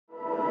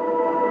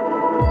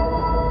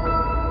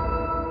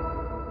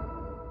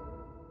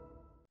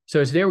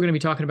So today we're going to be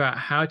talking about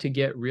how to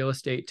get real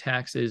estate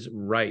taxes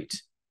right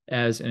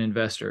as an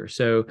investor.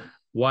 So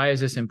why is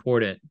this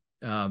important?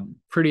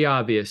 Pretty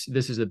obvious.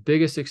 This is the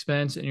biggest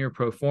expense in your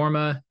pro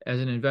forma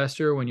as an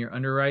investor when you're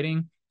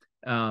underwriting.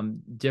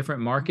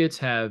 Different markets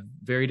have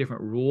very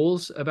different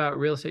rules about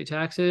real estate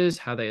taxes,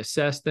 how they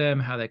assess them,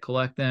 how they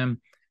collect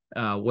them,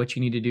 what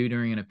you need to do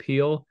during an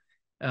appeal.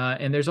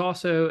 And there's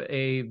also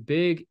a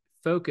big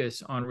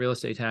focus on real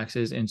estate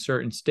taxes in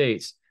certain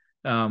states.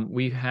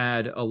 We've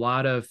had a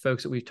lot of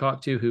folks that we've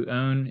talked to who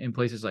own in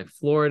places like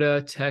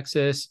Florida,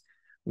 Texas.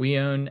 We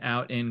own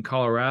out in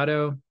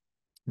Colorado.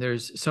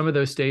 There's some of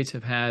those states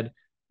have had,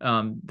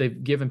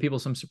 they've given people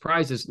some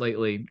surprises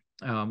lately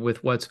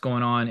with what's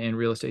going on in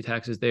real estate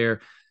taxes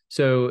there.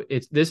 So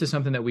this is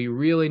something that we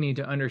really need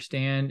to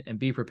understand and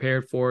be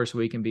prepared for so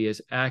we can be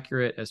as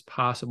accurate as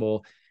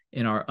possible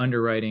in our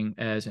underwriting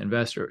as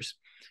investors.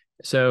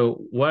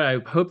 So what I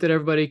hope that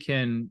everybody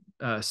can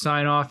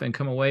sign off and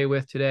come away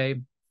with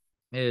today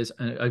is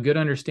a good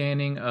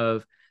understanding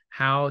of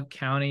how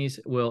counties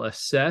will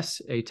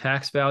assess a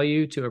tax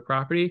value to a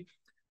property.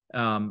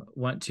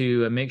 Want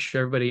to make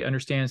sure everybody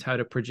understands how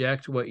to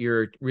project what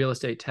your real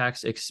estate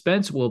tax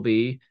expense will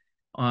be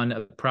on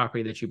a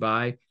property that you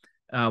buy.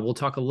 We'll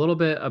talk a little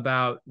bit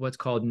about what's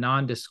called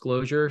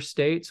non-disclosure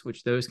states,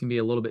 which those can be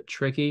a little bit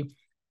tricky.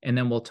 And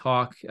then we'll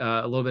talk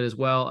a little bit as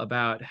well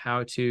about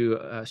how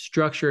to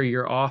structure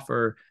your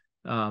offer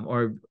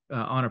or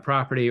on a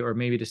property, or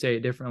maybe to say it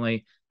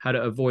differently, how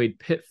to avoid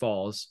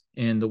pitfalls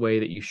in the way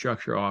that you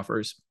structure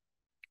offers.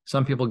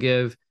 Some people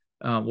give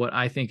what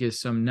I think is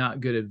some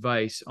not good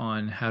advice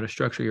on how to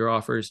structure your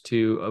offers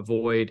to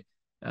avoid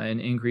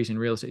an increase in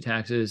real estate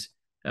taxes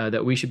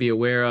that we should be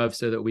aware of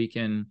so that we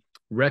can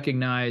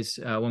recognize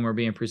when we're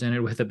being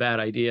presented with a bad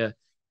idea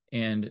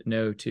and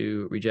know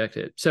to reject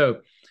it.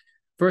 So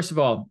first of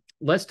all,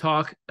 let's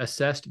talk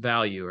assessed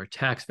value or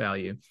tax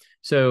value.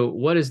 So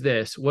what is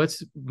this?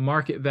 What's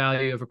market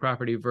value of a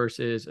property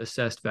versus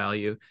assessed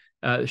value?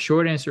 The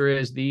short answer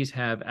is these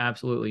have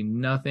absolutely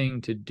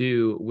nothing to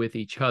do with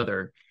each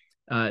other.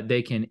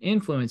 They can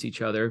influence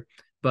each other,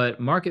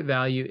 but market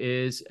value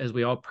is, as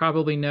we all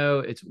probably know,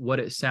 it's what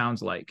it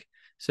sounds like.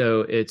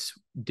 So it's,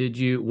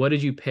 what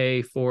did you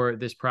pay for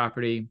this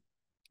property?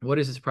 What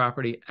is this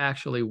property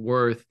actually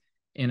worth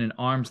in an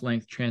arm's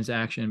length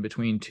transaction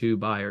between two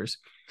buyers?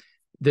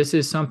 This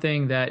is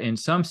something that in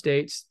some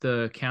states,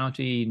 the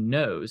county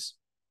knows.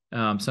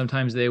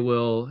 Sometimes they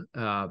will,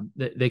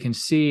 they can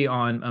see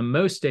on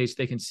most states,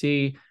 they can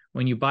see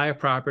when you buy a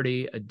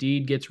property, a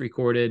deed gets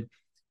recorded.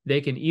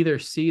 They can either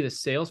see the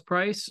sales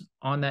price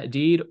on that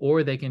deed,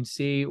 or they can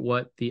see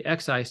what the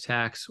excise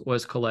tax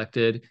was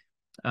collected,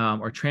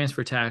 or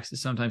transfer tax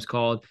is sometimes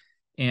called.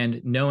 And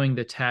knowing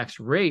the tax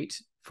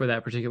rate for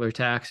that particular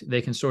tax,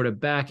 they can sort of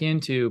back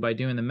into, by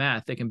doing the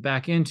math, they can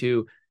back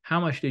into how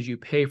much did you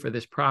pay for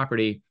this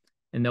property,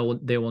 and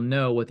they will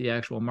know what the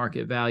actual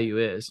market value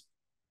is.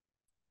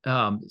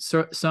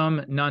 So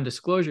some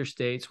non-disclosure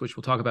states, which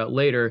we'll talk about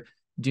later,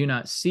 do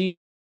not see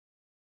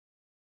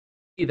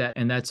that,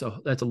 and that's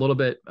a little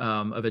bit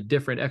of a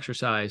different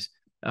exercise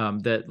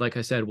that, like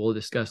I said, we'll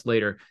discuss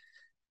later.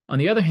 On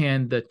the other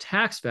hand, the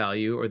tax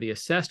value or the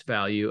assessed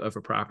value of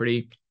a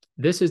property,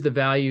 this is the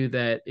value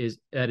that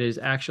is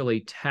actually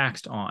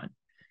taxed on.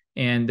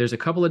 And there's a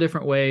couple of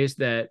different ways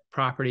that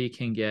property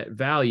can get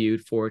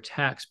valued for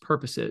tax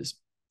purposes.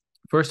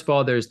 First of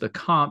all, there's the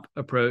comp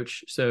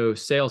approach, so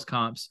sales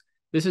comps.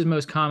 This is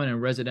most common in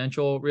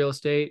residential real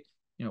estate.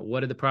 You know, what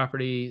did the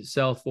property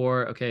sell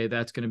for? Okay,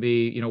 that's going to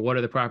be, you know, what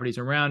are the properties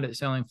around it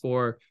selling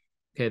for?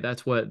 Okay,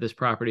 that's what this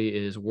property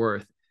is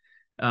worth.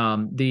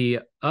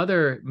 The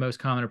other most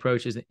common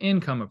approach is the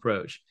income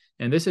approach.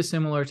 And this is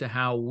similar to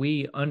how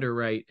we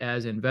underwrite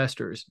as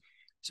investors.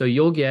 So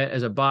you'll get,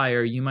 as a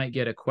buyer, you might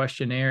get a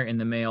questionnaire in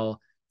the mail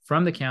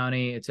from the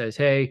county. It says,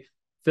 hey,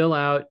 fill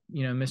out,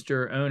 you know,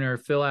 Mr. Owner,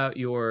 fill out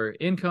your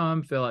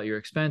income, fill out your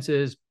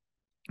expenses,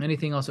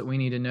 anything else that we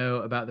need to know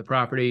about the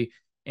property.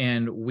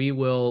 And we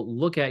will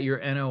look at your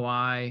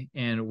NOI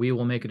and we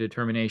will make a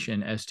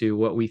determination as to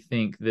what we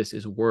think this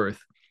is worth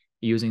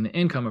using the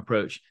income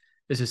approach.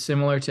 This is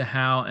similar to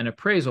how an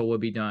appraisal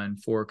would be done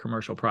for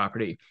commercial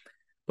property.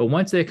 But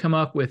once they come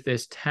up with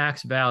this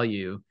tax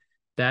value,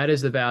 that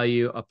is the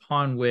value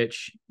upon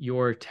which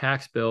your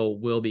tax bill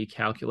will be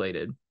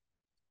calculated.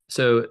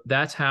 So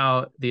that's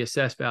how the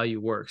assessed value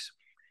works.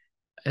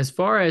 As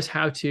far as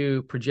how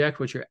to project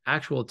what your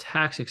actual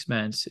tax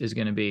expense is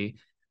going to be,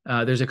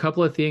 there's a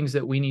couple of things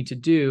that we need to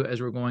do as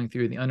we're going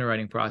through the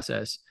underwriting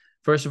process.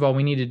 First of all,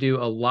 we need to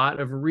do a lot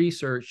of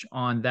research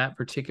on that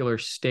particular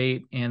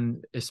state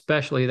and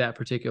especially that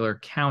particular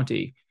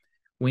county.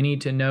 We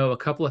need to know a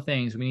couple of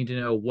things. We need to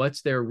know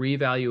what's their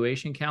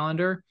revaluation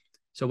calendar.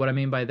 So what I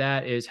mean by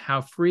that is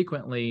how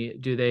frequently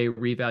do they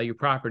revalue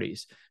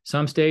properties?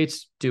 Some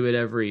states do it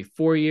every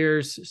 4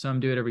 years, some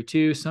do it every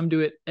 2, some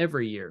do it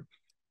every year.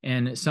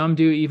 And some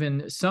do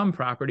even some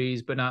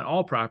properties, but not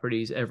all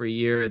properties every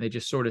year. And they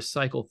just sort of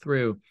cycle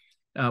through.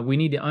 We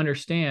need to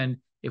understand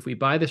if we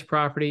buy this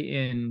property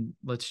in,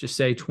 let's just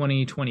say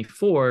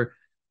 2024,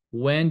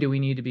 when do we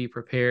need to be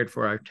prepared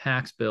for our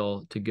tax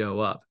bill to go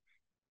up?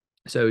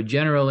 So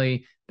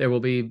generally, there will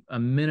be a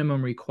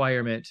minimum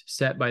requirement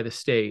set by the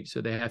state.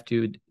 So they have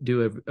to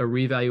do a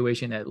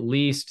revaluation at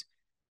least,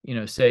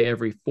 say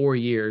every 4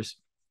 years,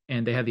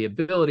 and they have the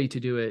ability to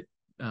do it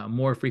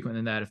more frequent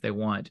than that if they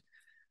want.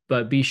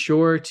 But be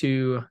sure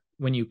to,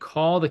 when you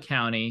call the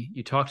county,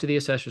 you talk to the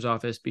assessor's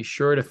office, be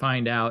sure to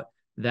find out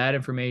that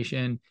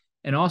information,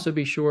 and also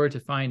be sure to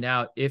find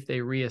out if they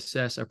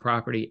reassess a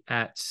property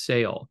at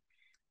sale.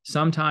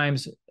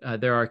 Sometimes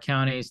there are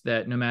counties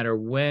that no matter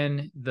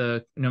when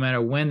the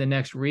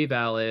next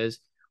reval is,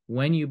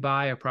 when you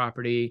buy a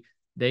property,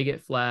 they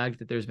get flagged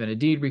that there's been a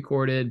deed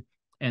recorded,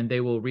 and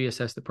they will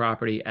reassess the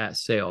property at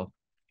sale.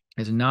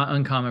 It's not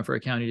uncommon for a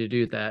county to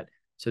do that.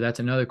 So that's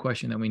another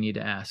question that we need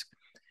to ask.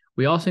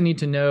 We also need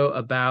to know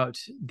about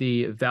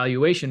the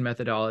valuation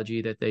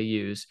methodology that they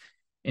use.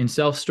 In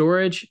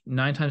self-storage,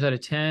 9 times out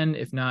of 10,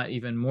 if not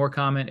even more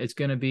common, it's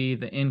going to be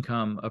the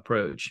income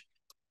approach.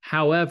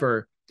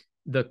 However,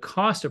 the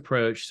cost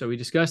approach, so we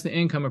discussed the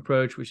income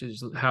approach, which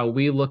is how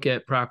we look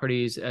at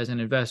properties as an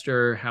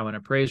investor, how an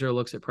appraiser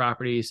looks at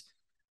properties,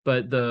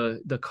 but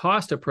the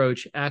cost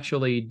approach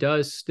actually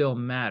does still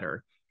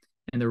matter.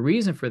 And the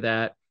reason for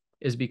that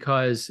is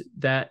because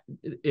there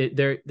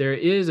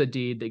is a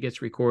deed that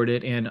gets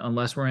recorded, and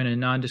unless we're in a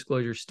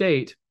non-disclosure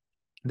state,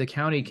 the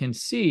county can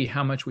see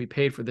how much we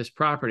paid for this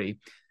property.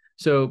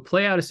 So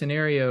play out a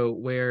scenario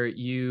where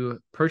you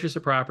purchase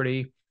a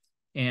property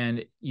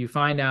and you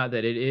find out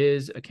that it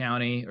is a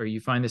county, or you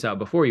find this out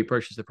before you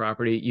purchase the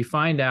property, you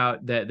find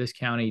out that this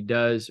county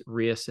does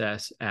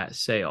reassess at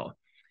sale.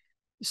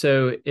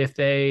 So if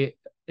they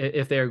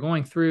are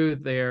going through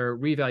their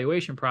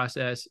revaluation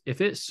process,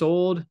 if it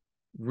sold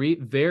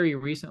very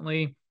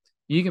recently,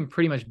 you can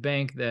pretty much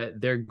bank that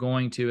they're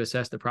going to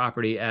assess the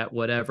property at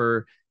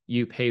whatever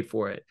you paid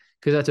for it,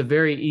 because that's a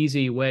very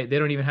easy way. They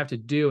don't even have to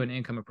do an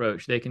income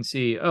approach. They can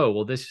see, oh,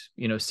 well, this,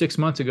 6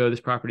 months ago,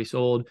 this property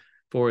sold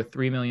for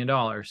 $3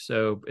 million.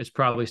 So it's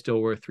probably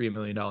still worth $3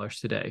 million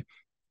today.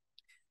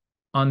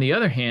 On the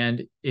other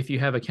hand, if you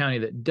have a county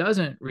that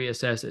doesn't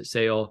reassess at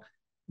sale,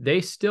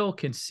 they still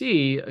can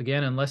see,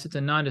 again, unless it's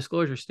a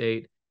non-disclosure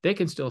state, they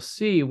can still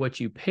see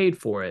what you paid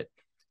for it.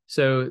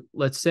 So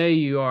let's say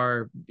you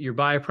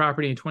buy a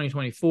property in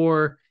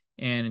 2024,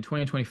 and in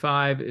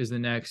 2025 is the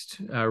next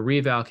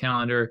reval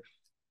calendar.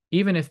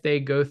 Even if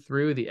they go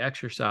through the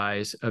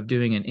exercise of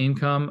doing an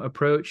income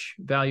approach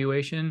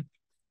valuation,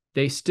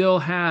 they still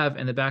have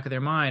in the back of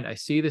their mind, I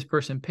see this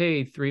person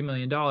paid $3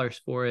 million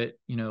for it,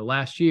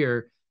 last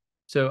year.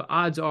 So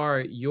odds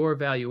are your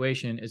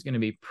valuation is going to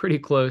be pretty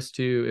close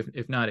to,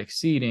 if not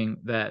exceeding,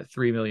 that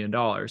 $3 million,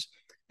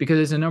 because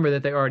it's a number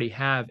that they already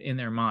have in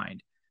their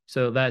mind.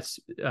 So that's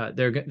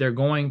they're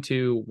going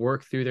to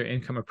work through their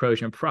income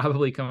approach and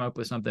probably come up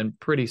with something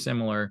pretty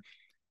similar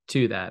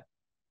to that.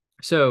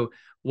 So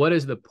what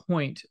is the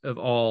point of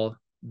all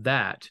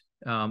that,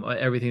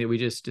 everything that we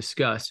just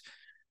discussed?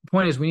 The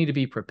point is we need to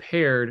be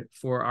prepared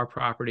for our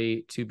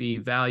property to be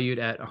valued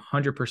at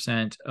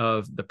 100%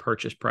 of the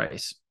purchase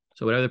price.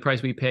 So whatever the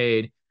price we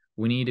paid,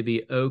 we need to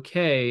be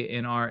okay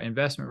in our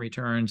investment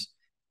returns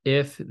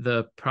if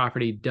the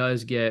property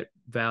does get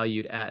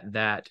valued at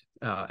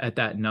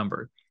that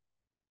number.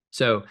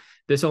 So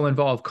this will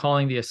involve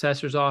calling the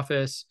assessor's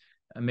office,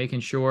 making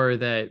sure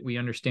that we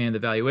understand the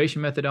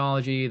valuation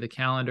methodology, the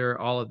calendar,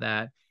 all of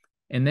that.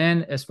 And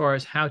then as far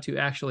as how to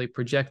actually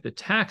project the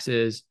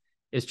taxes,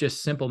 it's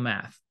just simple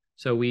math.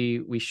 So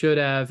we should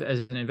have,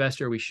 as an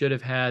investor, we should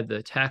have had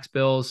the tax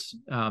bills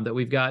that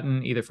we've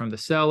gotten either from the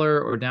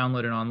seller or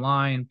downloaded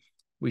online.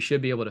 We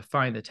should be able to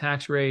find the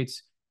tax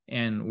rates,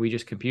 and we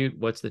just compute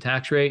what's the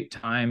tax rate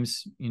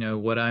times,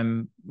 what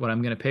I'm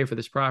going to pay for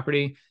this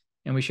property.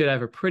 And we should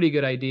have a pretty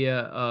good idea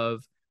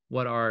of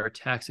what our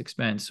tax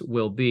expense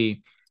will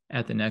be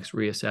at the next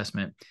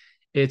reassessment.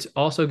 It's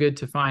also good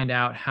to find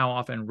out how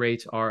often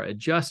rates are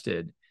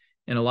adjusted.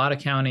 In a lot of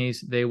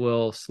counties, they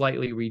will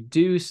slightly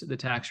reduce the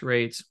tax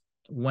rates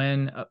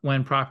when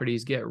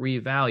properties get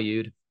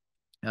revalued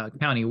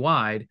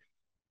countywide,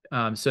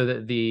 so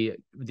that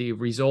the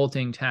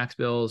resulting tax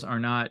bills are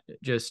not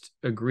just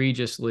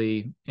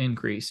egregiously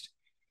increased,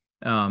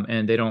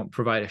 and they don't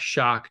provide a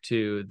shock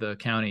to the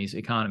county's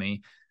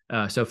economy.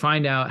 So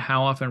find out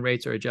how often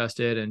rates are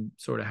adjusted and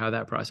sort of how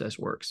that process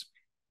works.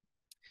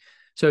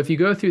 So if you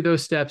go through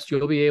those steps,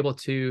 you'll be able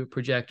to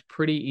project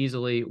pretty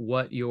easily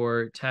what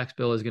your tax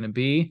bill is going to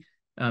be.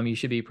 You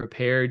should be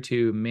prepared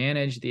to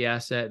manage the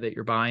asset that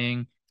you're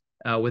buying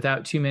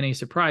without too many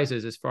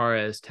surprises as far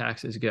as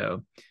taxes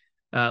go.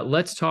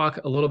 Let's talk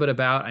a little bit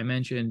about, I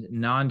mentioned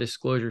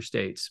non-disclosure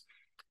states.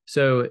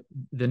 So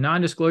the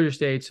non-disclosure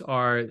states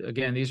are,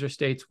 again, these are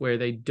states where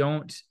they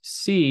don't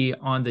see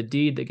on the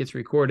deed that gets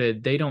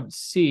recorded, they don't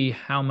see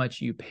how much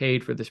you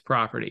paid for this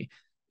property.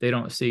 They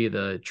don't see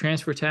the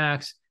transfer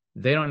tax.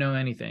 They don't know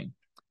anything.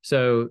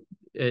 So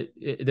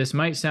this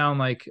might sound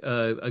like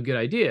a good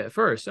idea at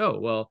first. Oh,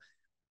 well,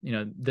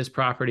 this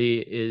property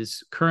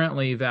is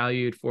currently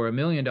valued for $1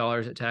 million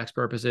at tax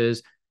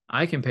purposes.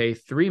 I can pay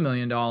 $3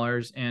 million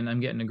and I'm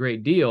getting a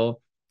great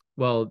deal.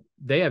 well,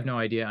 they have no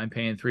idea I'm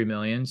paying $3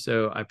 million,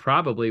 so I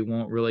probably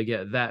won't really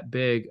get that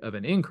big of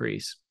an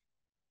increase.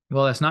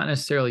 Well, that's not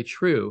necessarily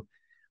true.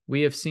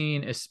 We have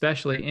seen,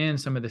 especially in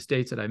some of the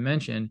states that I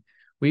mentioned,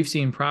 we've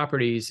seen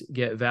properties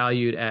get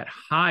valued at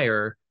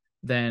higher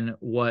than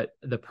what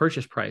the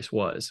purchase price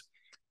was.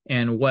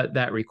 And what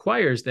that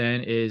requires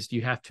then is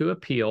you have to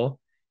appeal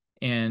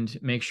and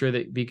make sure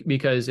that,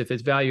 because if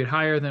it's valued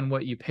higher than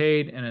what you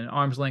paid in an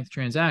arm's length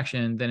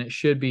transaction, then it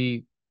should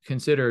be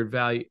considered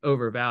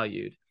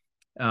overvalued,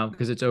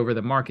 because it's over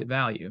the market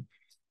value.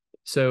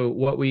 So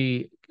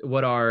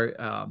what our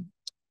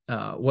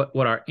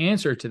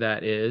answer to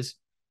that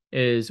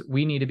is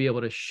we need to be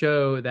able to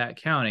show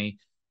that county,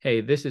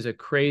 hey, this is a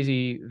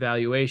crazy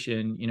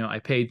valuation. I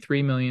paid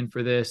 $3 million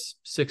for this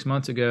 6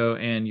 months ago,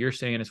 and you're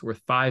saying it's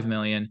worth $5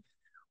 million.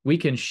 We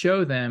can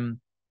show them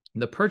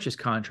the purchase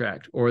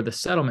contract or the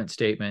settlement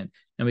statement,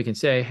 and we can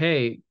say,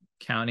 hey,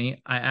 county,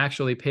 I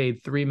actually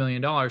paid $3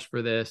 million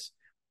for this.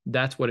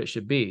 That's what it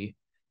should be.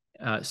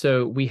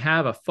 So we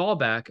have a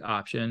fallback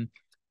option.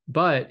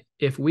 But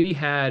if we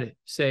had,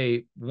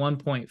 say,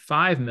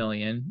 1.5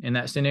 million in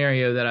that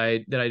scenario that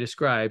I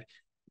described,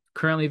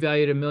 currently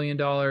valued $1 million,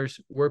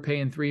 we're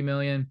paying $3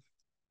 million.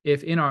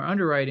 If in our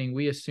underwriting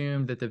we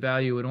assumed that the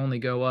value would only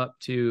go up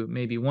to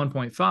maybe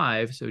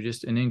 1.5, so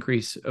just an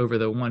increase over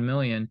the 1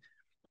 million,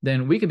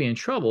 then we could be in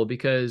trouble,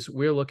 because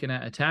we're looking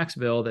at a tax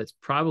bill that's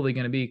probably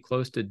going to be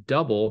close to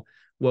double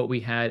what we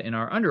had in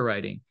our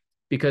underwriting.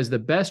 Because the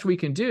best we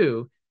can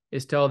do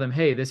is tell them,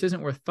 hey, this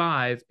isn't worth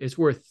 5, it's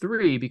worth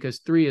 3, because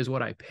 3 is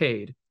what I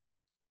paid.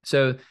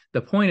 So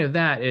the point of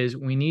that is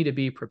we need to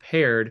be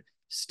prepared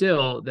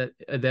still that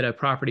a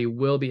property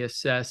will be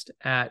assessed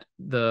at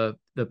the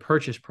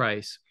purchase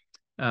price,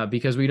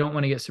 because we don't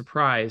want to get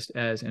surprised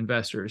as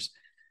investors.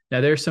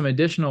 Now, there's some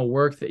additional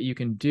work that you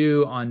can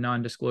do on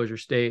non-disclosure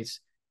states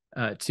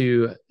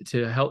to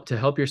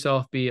help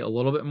yourself be a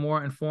little bit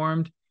more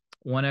informed.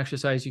 One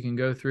exercise you can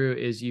go through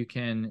is you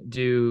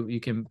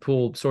can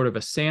pull sort of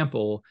a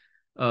sample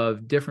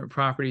of different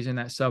properties in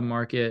that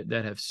submarket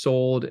that have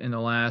sold in the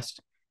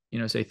last,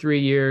 say 3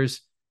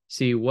 years,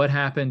 see what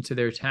happened to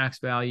their tax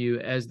value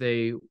as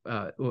they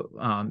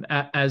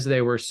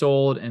were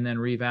sold and then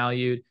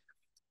revalued.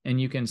 And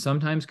you can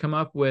sometimes come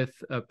up with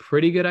a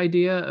pretty good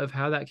idea of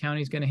how that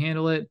county is going to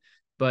handle it.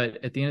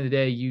 But at the end of the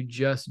day, you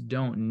just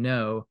don't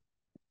know,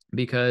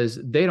 because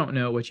they don't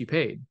know what you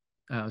paid.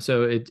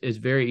 So it's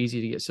very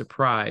easy to get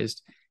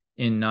surprised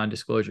in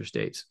non-disclosure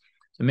states.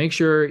 So make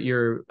sure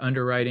you're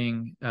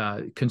underwriting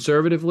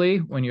conservatively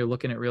when you're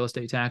looking at real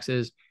estate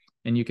taxes,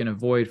 and you can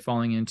avoid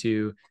falling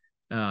into,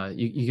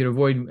 you can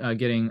avoid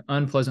getting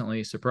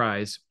unpleasantly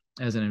surprised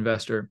as an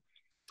investor.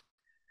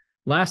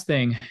 Last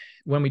thing,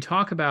 when we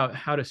talk about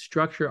how to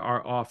structure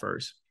our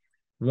offers,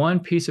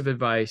 one piece of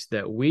advice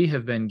that we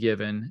have been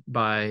given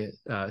by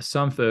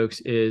some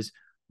folks is,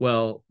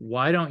 well,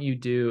 why don't you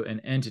do an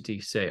entity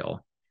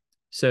sale?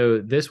 So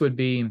this would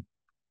be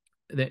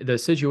the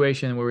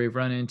situation where we've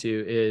run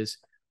into is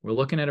we're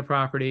looking at a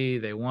property,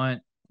 they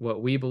want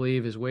what we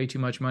believe is way too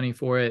much money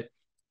for it.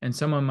 And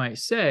someone might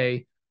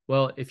say,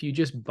 well, if you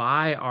just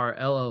buy our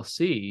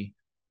LLC,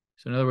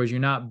 so in other words, you're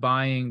not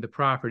buying the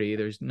property,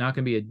 there's not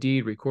going to be a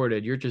deed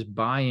recorded, you're just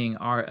buying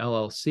our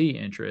LLC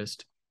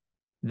interest,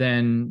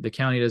 then the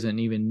county doesn't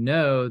even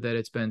know that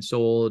it's been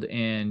sold,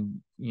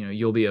 and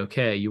you'll be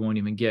okay. You won't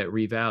even get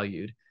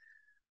revalued.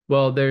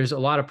 Well, there's a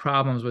lot of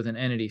problems with an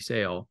entity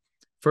sale.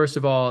 First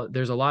of all,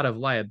 there's a lot of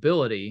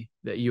liability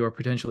that you are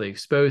potentially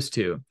exposed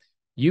to.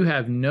 You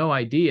have no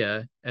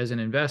idea as an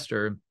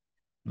investor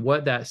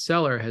what that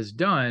seller has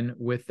done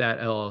with that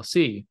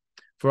LLC.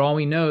 For all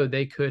we know,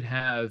 they could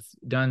have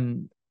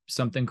done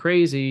something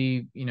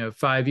crazy,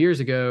 5 years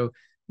ago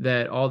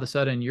that all of a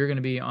sudden you're going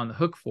to be on the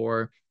hook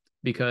for,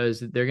 because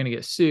they're going to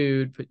get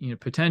sued,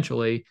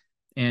 potentially,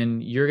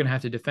 and you're going to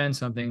have to defend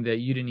something that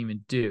you didn't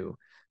even do.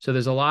 So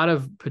there's a lot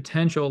of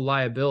potential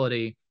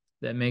liability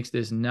that makes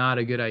this not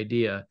a good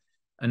idea.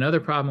 Another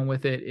problem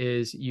with it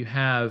is you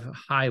have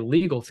high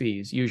legal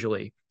fees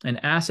usually. An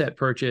asset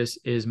purchase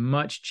is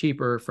much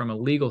cheaper from a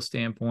legal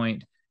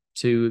standpoint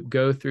to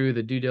go through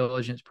the due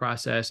diligence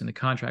process and the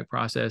contract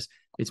process.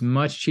 It's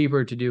much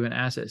cheaper to do an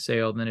asset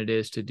sale than it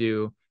is to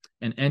do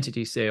an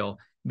entity sale,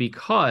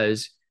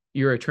 because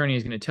your attorney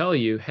is going to tell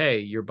you, hey,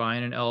 you're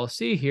buying an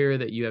LLC here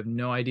that you have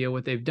no idea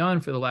what they've done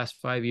for the last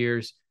 5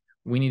 years.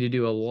 We need to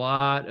do a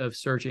lot of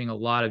searching, a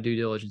lot of due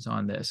diligence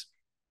on this.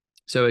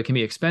 So it can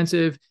be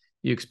expensive.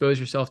 You expose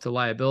yourself to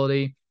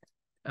liability.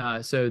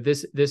 So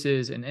this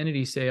is an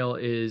entity sale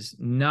is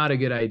not a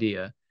good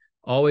idea.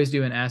 Always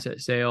do an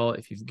asset sale.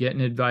 If you're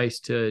getting advice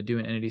to do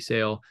an entity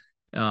sale,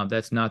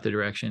 that's not the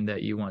direction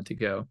that you want to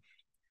go.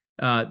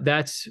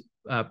 That's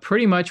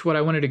pretty much what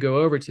I wanted to go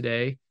over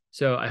today.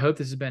 So I hope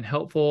this has been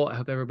helpful. I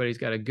hope everybody's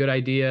got a good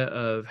idea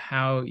of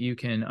how you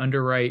can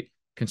underwrite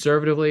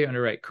conservatively,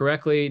 underwrite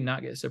correctly,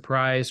 not get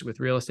surprised with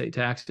real estate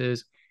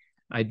taxes.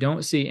 I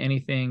don't see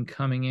anything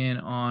coming in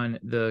on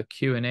the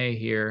Q&A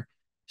here,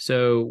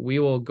 so we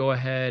will go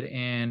ahead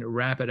and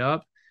wrap it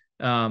up.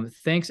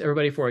 Thanks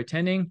everybody for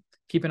attending.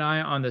 Keep an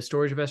eye on the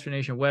Storage Investor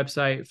Nation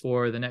website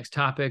for the next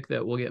topic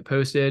that will get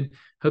posted.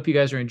 Hope you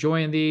guys are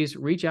enjoying these.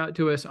 Reach out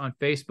to us on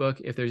Facebook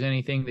if there's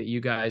anything that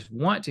you guys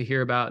want to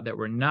hear about that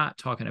we're not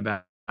talking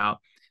about.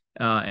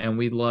 And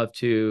we'd love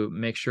to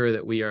make sure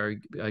that we are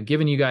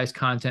giving you guys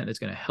content that's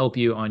going to help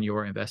you on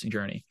your investing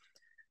journey.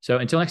 So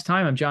until next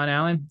time, I'm John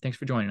Allen. Thanks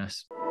for joining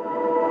us.